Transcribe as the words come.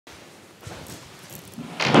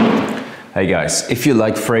Hey guys, if you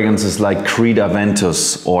like fragrances like Creed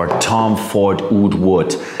Aventus or Tom Ford Oud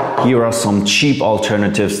Wood, here are some cheap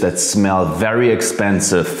alternatives that smell very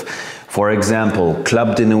expensive. For example,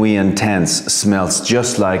 Club de Nuit Intense smells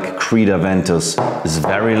just like Creed Aventus, is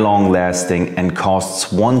very long lasting and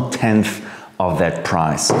costs 1/10 of that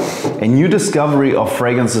price. A new discovery of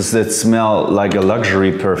fragrances that smell like a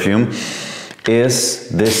luxury perfume is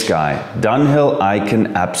this guy, Dunhill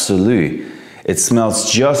Icon Absolu. It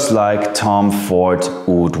smells just like Tom Ford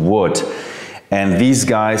Oud Wood. And these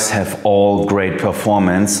guys have all great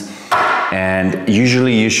performance. And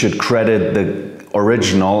usually you should credit the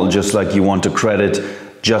original just like you want to credit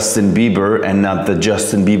Justin Bieber and not the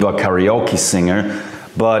Justin Bieber karaoke singer.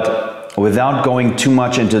 But without going too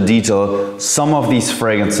much into detail, some of these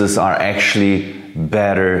fragrances are actually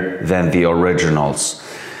better than the originals.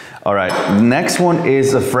 All right, the next one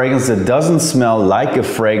is a fragrance that doesn't smell like a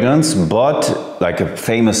fragrance, but like a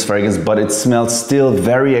famous fragrance, but it smells still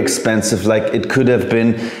very expensive. Like it could have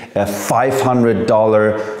been a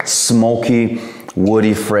 $500 smoky,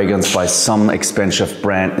 woody fragrance by some expensive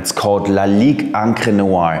brand. It's called La Ligue Encre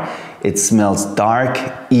Noire. It smells dark,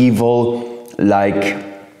 evil, like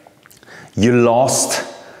you lost.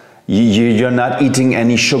 You're not eating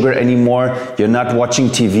any sugar anymore. You're not watching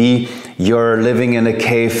TV. You're living in a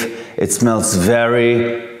cave. It smells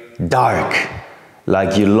very dark,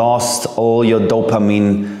 like you lost all your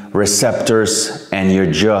dopamine receptors and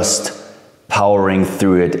you're just powering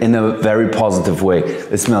through it in a very positive way.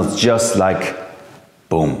 It smells just like,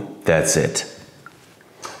 boom, that's it.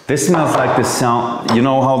 This smells like the sound, you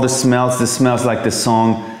know how this smells? This smells like the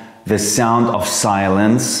song, The Sound of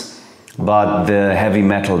Silence, but the heavy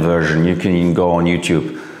metal version. You can go on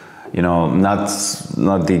YouTube. You know, not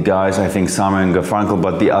the guys, I think Simon and Garfunkel,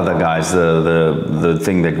 but the other guys, the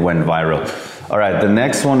thing that went viral. All right, the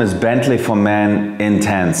next one is Bentley for Men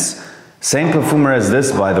Intense. Same perfumer as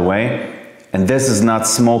this, by the way. And this is not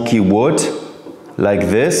smoky wood like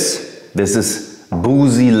this. This is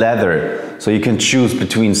boozy leather. So you can choose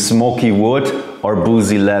between smoky wood or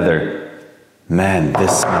boozy leather. Man,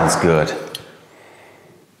 this smells good.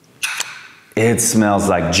 It smells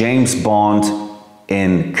like James Bond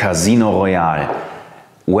in Casino Royale,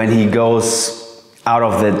 when he goes out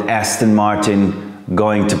of that Aston Martin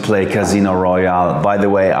going to play Casino Royale. By the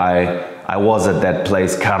way, I was at that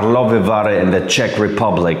place, Karlovy Vary in the Czech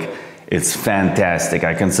Republic. It's fantastic.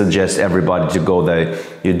 I can suggest everybody to go there.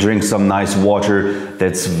 You drink some nice water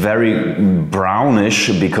that's very brownish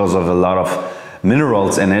because of a lot of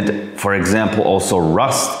minerals in it. For example, also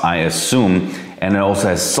rust, I assume, and it also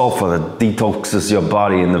has sulfur that detoxes your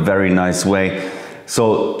body in a very nice way.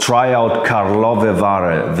 So try out Karlovy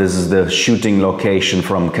Vary. This is the shooting location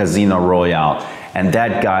from Casino Royale. And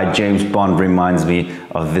that guy, James Bond, reminds me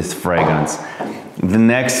of this fragrance. The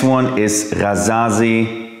next one is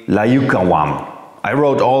Razazi Layukawam. I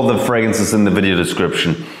wrote all the fragrances in the video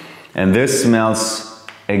description. And this smells,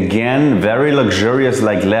 again, very luxurious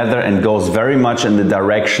like leather and goes very much in the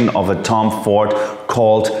direction of a Tom Ford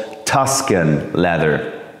called Tuscan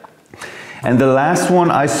leather. And the last one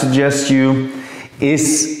I suggest you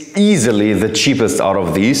is easily the cheapest out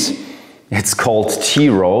of these. It's called Tea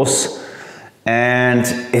Rose, and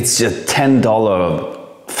it's a $10,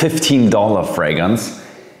 $15 fragrance,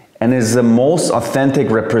 and is the most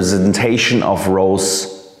authentic representation of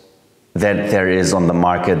rose that there is on the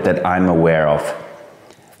market that I'm aware of.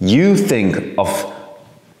 You think of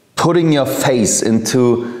putting your face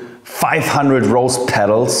into 500 rose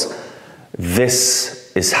petals,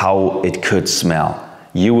 this is how it could smell.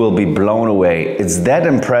 You will be blown away. It's that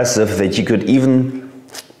impressive that you could even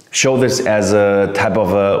show this as a type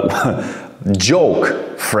of a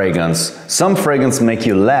joke fragrance. Some fragrances make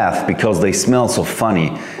you laugh because they smell so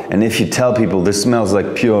funny. And if you tell people this smells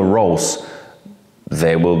like pure rose,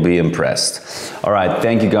 they will be impressed. All right,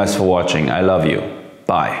 thank you guys for watching. I love you.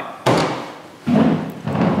 Bye.